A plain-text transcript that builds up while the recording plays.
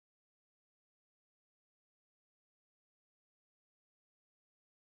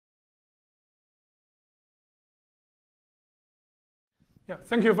Yeah,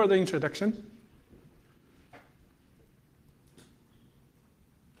 thank you for the introduction.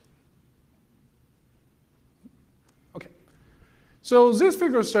 Okay, so these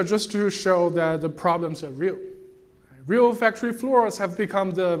figures are just to show that the problems are real. Real factory floors have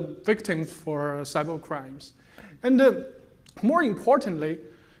become the victims for cyber crimes. And more importantly,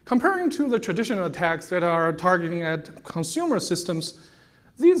 comparing to the traditional attacks that are targeting at consumer systems,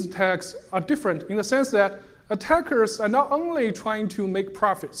 these attacks are different in the sense that attackers are not only trying to make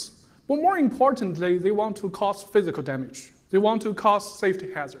profits, but more importantly, they want to cause physical damage. They want to cause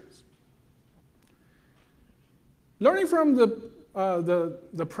safety hazards. Learning from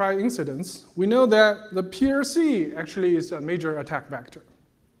the prior incidents, we know that the PLC actually is a major attack vector.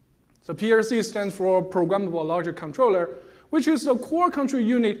 So PLC stands for Programmable Logic Controller, which is the core control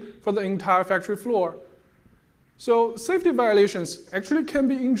unit for the entire factory floor. So safety violations actually can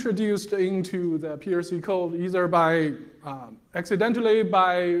be introduced into the PLC code either by accidentally,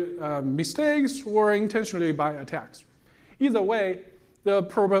 by mistakes, or intentionally by attacks. Either way, the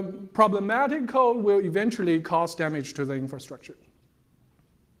problematic code will eventually cause damage to the infrastructure.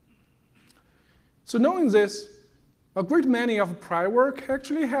 So knowing this, a great many of prior work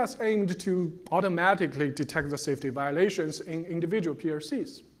actually has aimed to automatically detect the safety violations in individual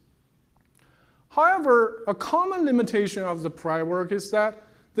PLCs. However, a common limitation of the prior work is that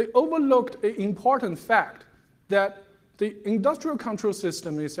they overlooked an important fact that the industrial control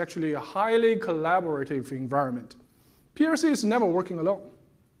system is actually a highly collaborative environment. PLC is never working alone.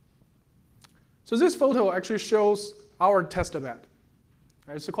 So this photo actually shows our test bed.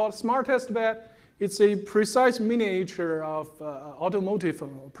 It's called Smart Test Bed. It's a precise miniature of automotive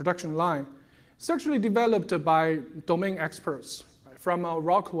production line. It's actually developed by domain experts from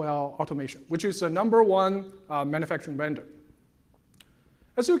Rockwell Automation, which is the #1 manufacturing vendor.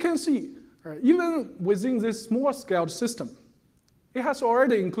 As you can see, even within this small-scale system, it has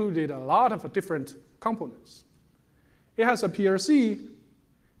already included a lot of different components. It has a PLC,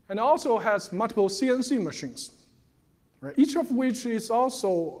 and also has multiple CNC machines, each of which is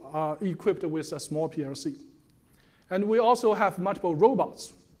also equipped with a small PLC. And we also have multiple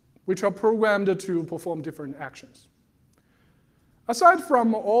robots, which are programmed to perform different actions. Aside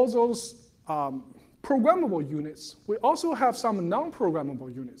from all those programmable units, we also have some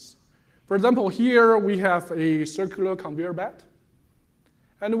non-programmable units. For example, here we have a circular conveyor belt,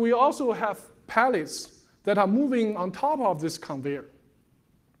 and we also have pallets that are moving on top of this conveyor.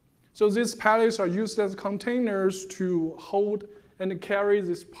 So these pallets are used as containers to hold and carry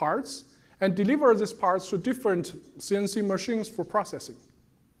these parts and deliver these parts to different CNC machines for processing.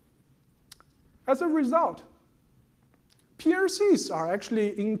 As a result, PLCs are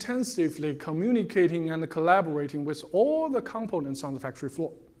actually intensively communicating and collaborating with all the components on the factory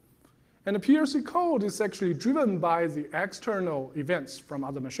floor. And the PLC code is actually driven by the external events from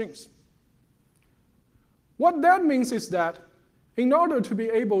other machines. What that means is that in order to be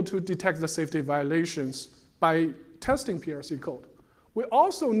able to detect the safety violations by testing PLC code, we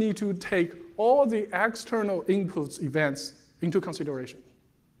also need to take all the external inputs events into consideration.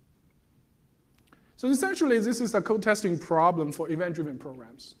 So essentially, this is a code testing problem for event-driven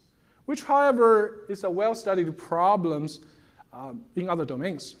programs, which, however, is a well-studied problem in other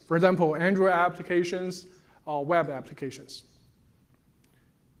domains. For example, Android applications or web applications.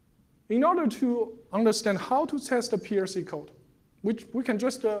 In order to understand how to test the PLC code, which we can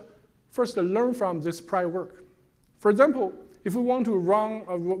just first learn from this prior work. For example, if we want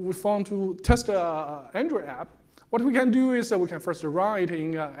to test an Android app, what we can do is we can first run it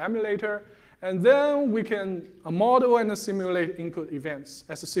in an emulator, and then we can model and simulate input events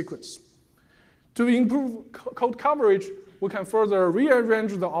as a sequence. To improve code coverage, we can further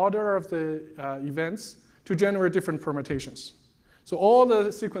rearrange the order of the events to generate different permutations. So all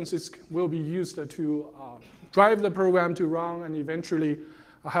the sequences will be used to drive the program to run and eventually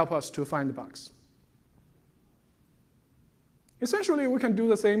help us to find the bugs. Essentially, we can do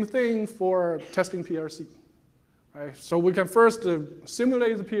the same thing for testing PLC. Right? So we can first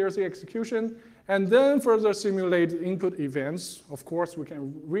simulate the PLC execution, and then further simulate input events. Of course, we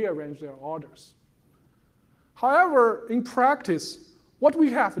can rearrange their orders. However, in practice, what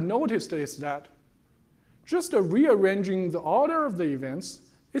we have noticed is that just rearranging the order of the events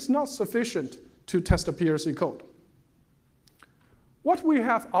is not sufficient to test the PLC code. What we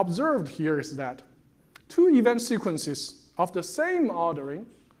have observed here is that two event sequences of the same ordering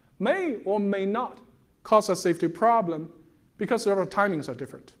may or may not cause a safety problem because their timings are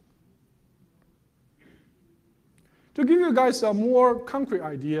different. To give you guys a more concrete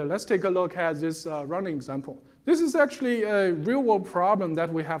idea, let's take a look at this running example. This is actually a real-world problem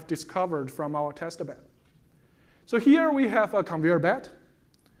that we have discovered from our test bed. So here we have a conveyor belt,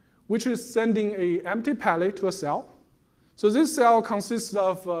 which is sending an empty pallet to a cell. So this cell consists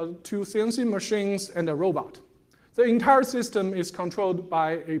of 2 CNC machines and a robot. The entire system is controlled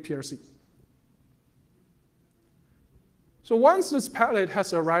by a PLC. So once this pallet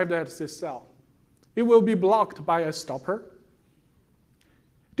has arrived at this cell, it will be blocked by a stopper.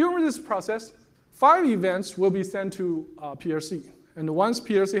 During this process, 5 events will be sent to PLC. And once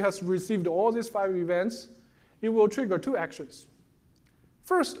PLC has received all these 5 events, it will trigger 2 actions.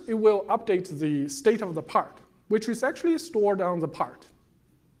 First, it will update the state of the part, which is actually stored on the part.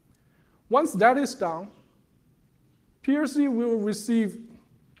 Once that is done, PLC will receive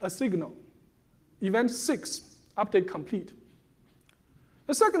a signal, event 6, update complete.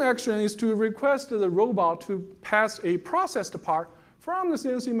 The second action is to request the robot to pass a processed part from the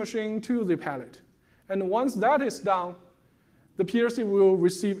CNC machine to the pallet. And once that is done, the PLC will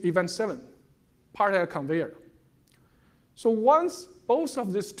receive event 7, part at conveyor. So once both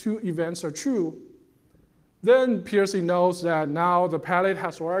of these 2 events are true, then PLC knows that now the pallet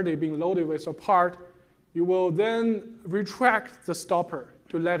has already been loaded with a part. You will then retract the stopper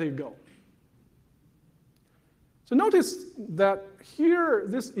to let it go. So notice that here,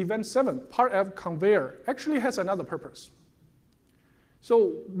 this event 7, part F conveyor, actually has another purpose.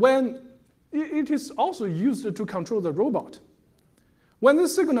 So when it is also used to control the robot. When the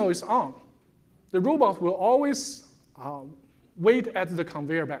signal is on, the robot will always wait at the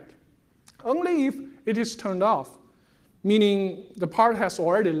conveyor belt. Only if it is turned off, meaning the part has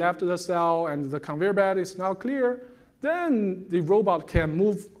already left the cell and the conveyor belt is now clear, then the robot can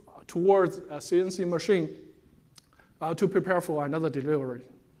move towards a CNC machine to prepare for another delivery.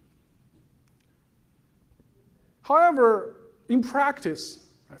 However, in practice,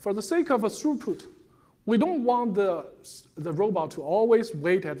 for the sake of a throughput, we don't want the robot to always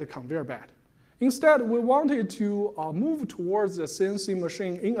wait at the conveyor belt. Instead, we want it to move towards the CNC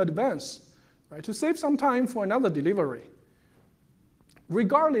machine in advance, right, to save some time for another delivery,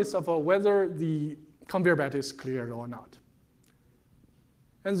 regardless of whether the conveyor belt is cleared or not.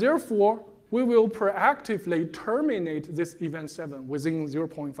 And therefore, we will proactively terminate this event 7 within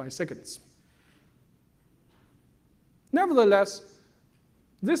 0.5 seconds. Nevertheless,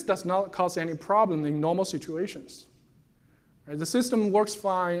 this does not cause any problem in normal situations. Right? The system works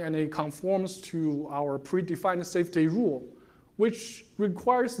fine and it conforms to our predefined safety rule, which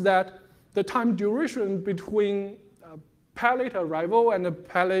requires that the time duration between pallet arrival and the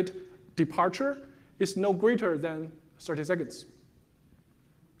pallet departure is no greater than 30 seconds.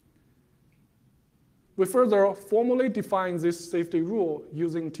 We further formally define this safety rule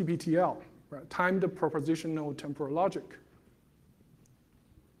using TPTL, right? Timed propositional temporal logic.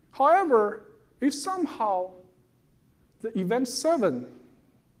 However, if somehow the event 7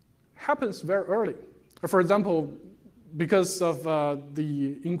 happens very early, for example, because of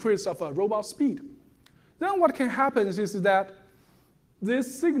the increase of robot speed, then what can happen is that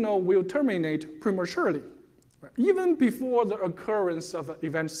this signal will terminate prematurely, right? Even before the occurrence of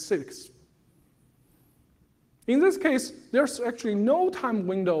event 6. In this case, there's actually no time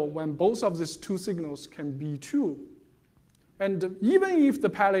window when both of these 2 signals can be true. And even if the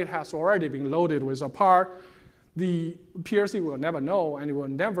pallet has already been loaded with a part, the PLC will never know and it will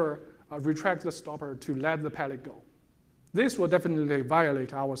never retract the stopper to let the pallet go. This will definitely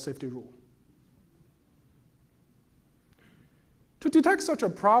violate our safety rule. To detect such a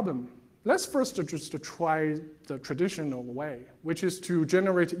problem, let's first just try the traditional way, which is to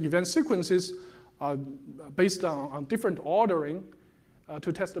generate event sequences based on different ordering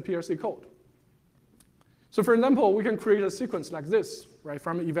to test the PLC code. So for example, we can create a sequence like this, right,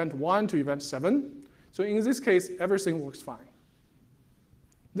 from event 1 to event 7. So in this case, everything works fine.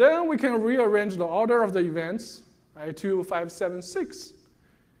 Then we can rearrange the order of the events, right, to 5, 7, 6.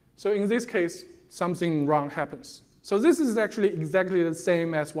 So in this case, something wrong happens. So this is actually exactly the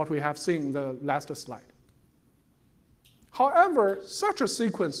same as what we have seen in the last slide. However, such a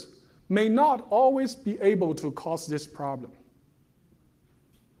sequence may not always be able to cause this problem.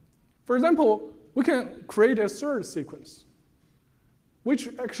 For example, we can create a third sequence, which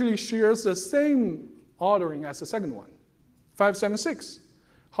actually shares the same ordering as the second one, 5, 7, 6.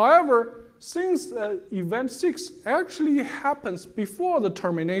 However, since event 6 actually happens before the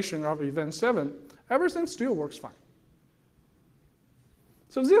termination of event 7, everything still works fine.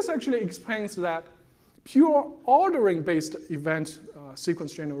 So this actually explains that pure ordering-based event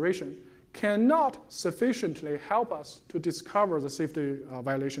sequence generation cannot sufficiently help us to discover the safety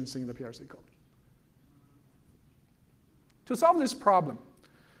violations in the PLC code. To solve this problem,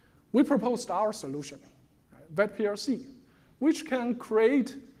 we proposed our solution, VetPLC, which can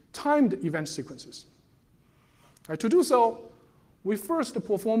create timed event sequences. To do so, we first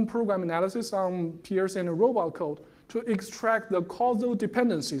perform program analysis on PLC and robot code to extract the causal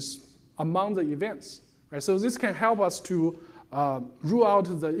dependencies among the events. So this can help us to rule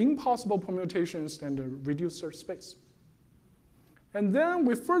out the impossible permutations and reduce search space. And then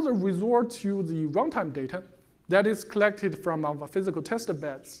we further resort to the runtime data that is collected from our physical test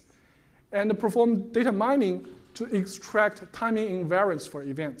beds and perform data mining to extract timing invariants for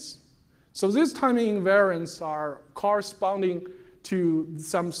events. So these timing invariants are corresponding to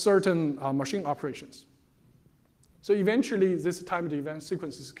some certain machine operations. So eventually, this timed event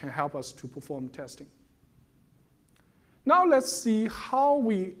sequences can help us to perform testing. Now let's see how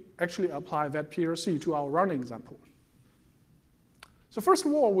we actually apply that PLC to our running example. So first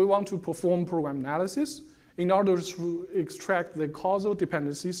of all, we want to perform program analysis in order to extract the causal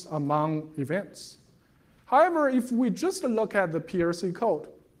dependencies among events. However, if we just look at the PLC code,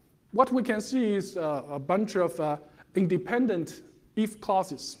 what we can see is a bunch of independent if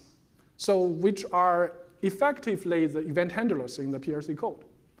clauses, so which are effectively the event handlers in the PLC code.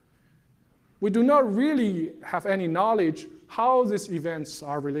 We do not really have any knowledge how these events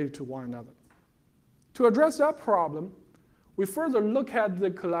are related to one another. To address that problem, we further look at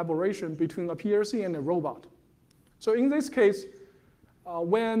the collaboration between a PLC and a robot. So in this case,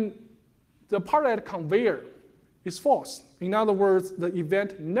 when the part at conveyor is false, in other words, the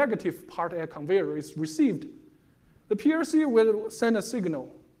event negative part at conveyor is received, the PLC will send a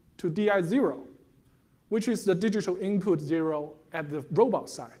signal to DI0, which is the digital input 0 at the robot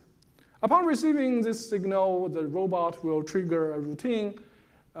side. Upon receiving this signal, the robot will trigger a routine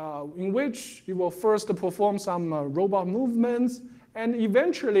in which it will first perform some robot movements, and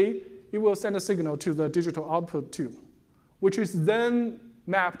eventually it will send a signal to the digital output 2, which is then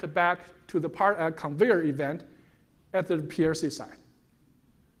mapped back to the part at conveyor event at the PLC side.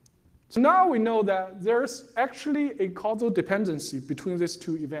 So now we know that there's actually a causal dependency between these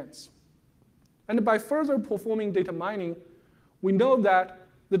two events. And by further performing data mining, we know that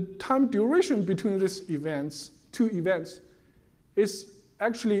the time duration between these events, two events, is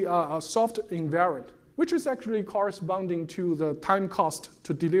actually a soft invariant, which is actually corresponding to the time cost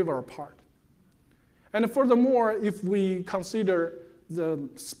to deliver a part. And furthermore, if we consider the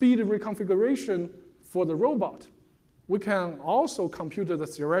speed reconfiguration for the robot, we can also compute the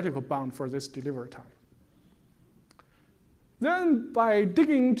theoretical bound for this delivery time. Then by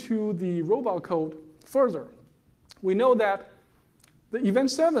digging to the robot code further, we know that the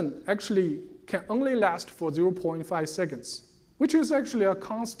event 7 actually can only last for 0.5 seconds, which is actually a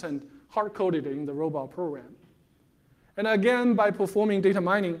constant hard-coded in the robot program. And again, by performing data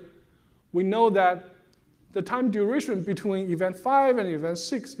mining, we know that the time duration between event 5 and event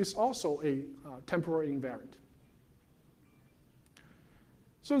 6 is also a temporal invariant.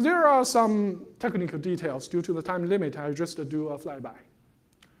 So there are some technical details due to the time limit. I just do a flyby.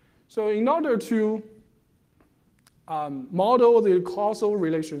 So in order to model the causal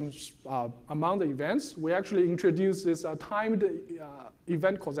relations among the events, we actually introduce this timed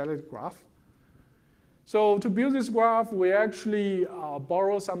event causality graph. So to build this graph, we actually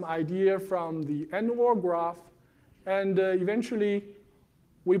borrow some idea from the AND/OR graph, and eventually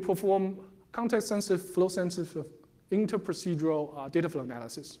we perform context-sensitive, flow-sensitive, interprocedural data flow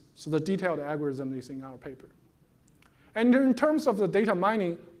analysis. So the detailed algorithm is in our paper. And in terms of the data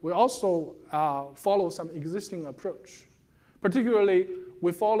mining, we also follow some existing approach. Particularly,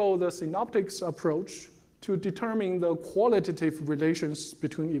 we follow the synoptics approach to determine the qualitative relations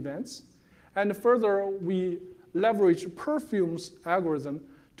between events. And further, we leverage Perfume's algorithm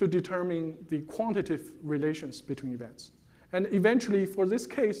to determine the quantitative relations between events. And eventually, for this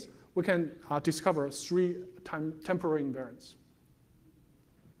case, we can discover 3 temporal invariants.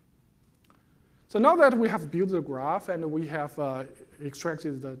 So now that we have built the graph and we have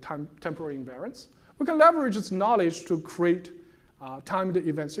extracted the temporal invariants, we can leverage this knowledge to create timed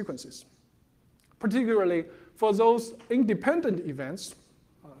event sequences. Particularly for those independent events,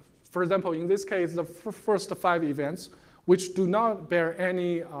 for example, in this case, the first 5 events, which do not bear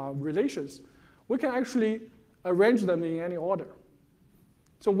any relations, we can actually arrange them in any order.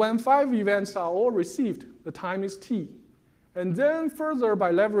 So when 5 events are all received, the time is t. And then further,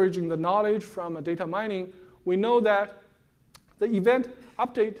 by leveraging the knowledge from data mining, we know that the event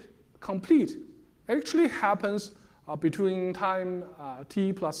update complete actually happens between time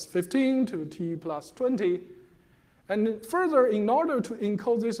t plus 15 to t plus 20. And further, in order to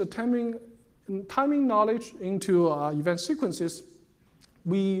encode this timing knowledge into event sequences,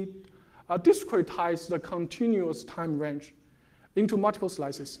 we discretize the continuous time range into multiple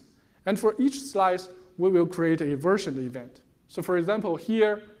slices. And for each slice, we will create a version event. So for example,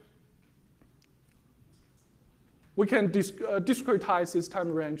 here, we can discretize this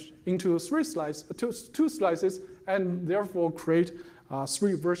time range into two slices, and therefore create a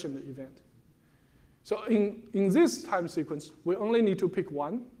 3-version event. So in this time sequence, we only need to pick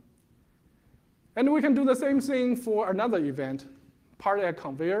one. And we can do the same thing for another event, part at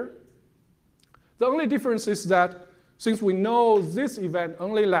conveyor. The only difference is that since we know this event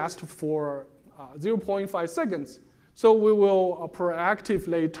only lasts for 0.5 seconds, so we will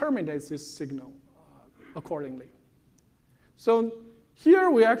proactively terminate this signal accordingly. So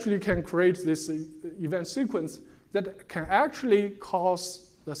here we actually can create this event sequence that can actually cause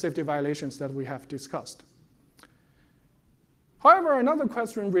the safety violations that we have discussed. However, another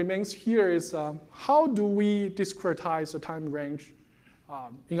question remains here is how do we discretize the time range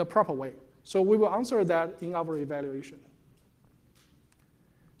in a proper way? So we will answer that in our evaluation.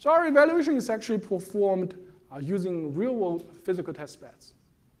 So our evaluation is actually performed using real-world physical test beds.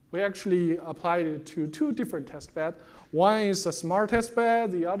 We actually applied it to 2 different test beds. One is a smart test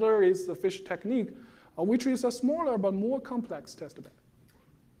bed, the other is the fish technique, which is a smaller but more complex test bed.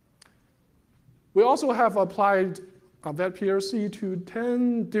 We also have applied that PLC to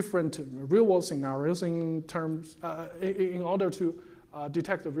 10 different real-world scenarios in order to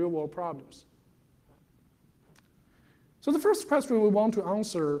detect the real-world problems. So the first question we want to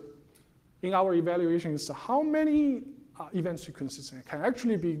answer in our evaluation is how many event sequences can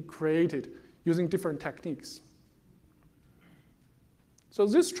actually be created using different techniques. So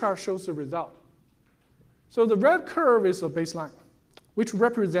this chart shows the result. So the red curve is a baseline, which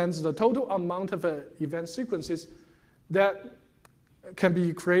represents the total amount of event sequences that can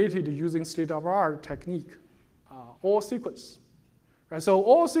be created using state-of-the-art technique, all sequence. Right? So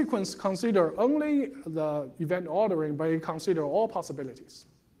all sequence consider only the event ordering, but it consider all possibilities.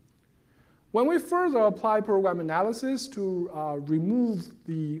 When we further apply program analysis to remove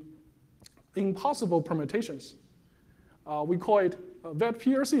the impossible permutations, we call it a vet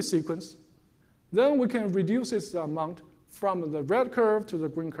PLC sequence, then we can reduce its amount from the red curve to the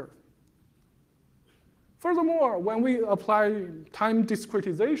green curve. Furthermore, when we apply time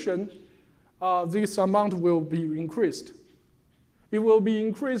discretization, this amount will be increased. It will be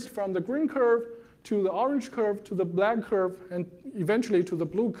increased from the green curve to the orange curve to the black curve and eventually to the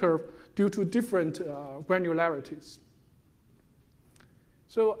blue curve due to different granularities.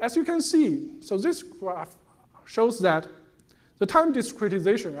 So as you can see, so this graph shows that the time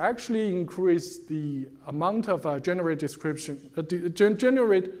discretization actually increased the amount of generate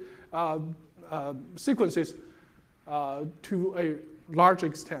sequences to a large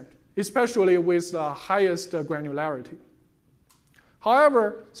extent, especially with the highest granularity.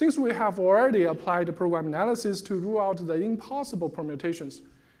 However, since we have already applied the program analysis to rule out the impossible permutations,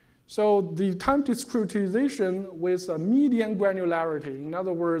 so the time discretization with a median granularity, in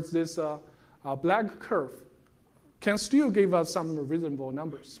other words, this black curve, can still give us some reasonable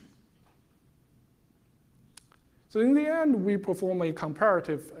numbers. So in the end, we perform a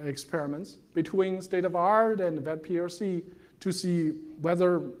comparative experiments between state-of-the-art and vet PLC to see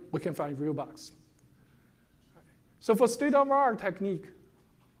whether we can find real bugs. So for state-of-the-art technique,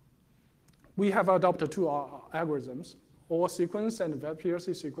 we have adopted 2 algorithms, all sequence and vet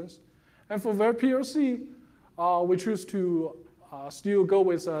PLC sequence. And for vet PLC, we choose to still go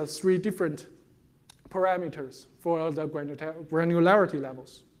with 3 different parameters for the granularity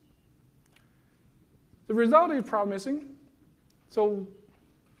levels. The result is promising. So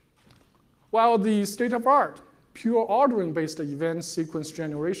while the state-of-the-art pure ordering-based event sequence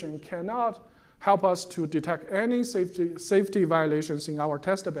generation cannot help us to detect any safety violations in our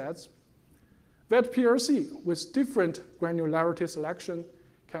test beds, vet PLC with different granularity selection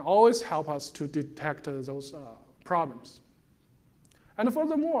can always help us to detect those problems. And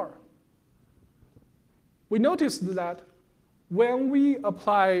furthermore, we noticed that when we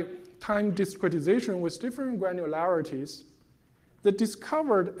apply time discretization with different granularities, the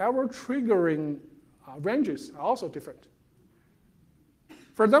discovered error triggering ranges are also different.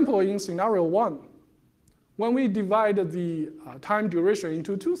 For example, in scenario 1, when we divide the time duration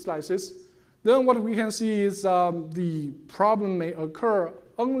into 2 slices, then what we can see is the problem may occur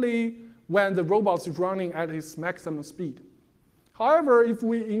only when the robot is running at its maximum speed. However, if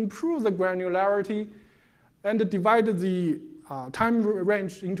we improve the granularity and divide the time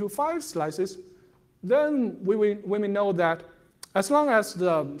range into 5 slices, then we may know that as long as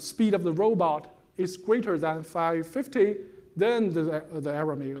the speed of the robot is greater than 550, then the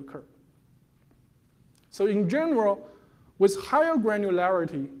error may occur. So in general, with higher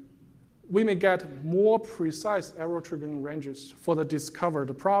granularity, we may get more precise error triggering ranges for the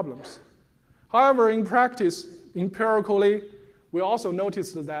discovered problems. However, in practice, empirically, we also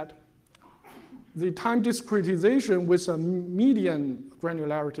noticed that the time discretization with a median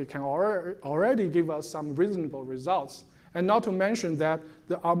granularity can already give us some reasonable results. And not to mention that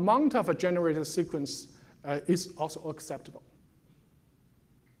the amount of a generated sequence is also acceptable.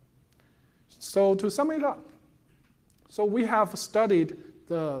 So to sum it up, so we have studied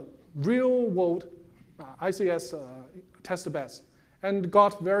the real-world ICS test beds and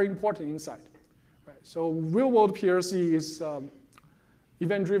got very important insight. Right? So real-world PLC is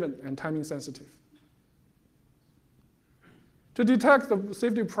event-driven and timing sensitive. To detect the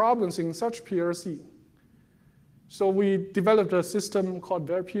safety problems in such PLC, so we developed a system called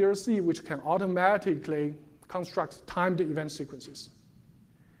VerPLC, which can automatically construct timed event sequences.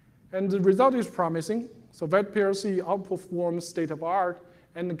 And the result is promising. So VerPLC outperforms state-of-the-art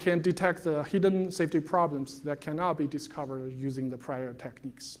and can detect the hidden safety problems that cannot be discovered using the prior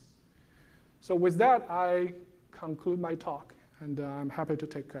techniques. So with that, I conclude my talk, and I'm happy to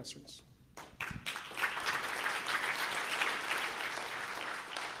take questions.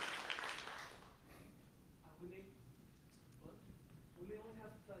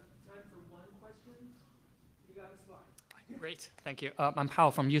 Great, thank you. I'm Hao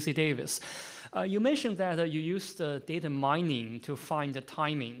from UC Davis. You mentioned that you used data mining to find the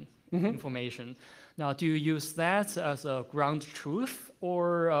timing information. Now, do you use that as a ground truth,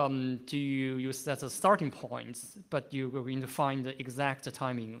 or do you use that as a starting point, but you're going to find the exact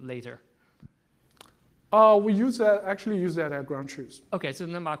timing later? We actually use that at ground truth. Okay, so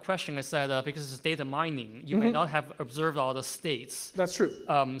then my question is that because it's data mining, you may not have observed all the states. That's true.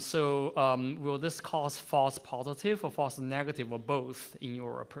 Will this cause false positive or false negative or both in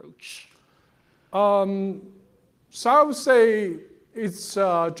your approach? So I would say it's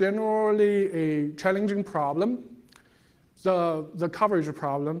generally a challenging problem, the coverage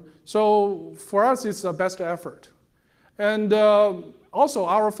problem. So for us, it's the best effort. And also,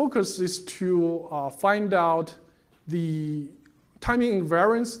 our focus is to find out the timing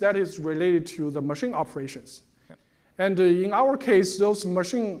invariance that is related to the machine operations. Yep. And in our case, those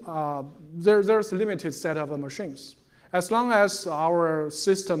machine, there's a limited set of machines. As long as our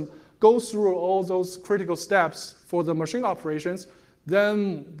system goes through all those critical steps for the machine operations,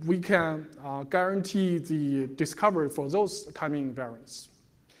 then we can guarantee the discovery for those timing invariants.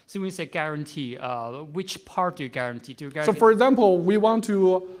 So when you say guarantee, which part do you guarantee? So for example, we want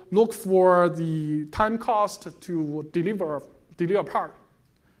to look for the time cost to deliver a part.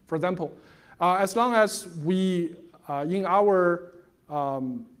 For example, as long as we, in our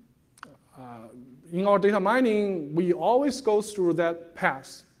data mining, we always go through that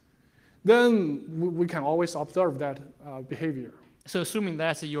path, then we can always observe that behavior. So assuming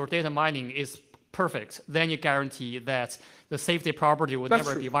that your data mining is perfect, then you guarantee that the safety property will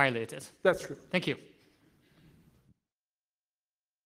never be violated. That's true. Thank you.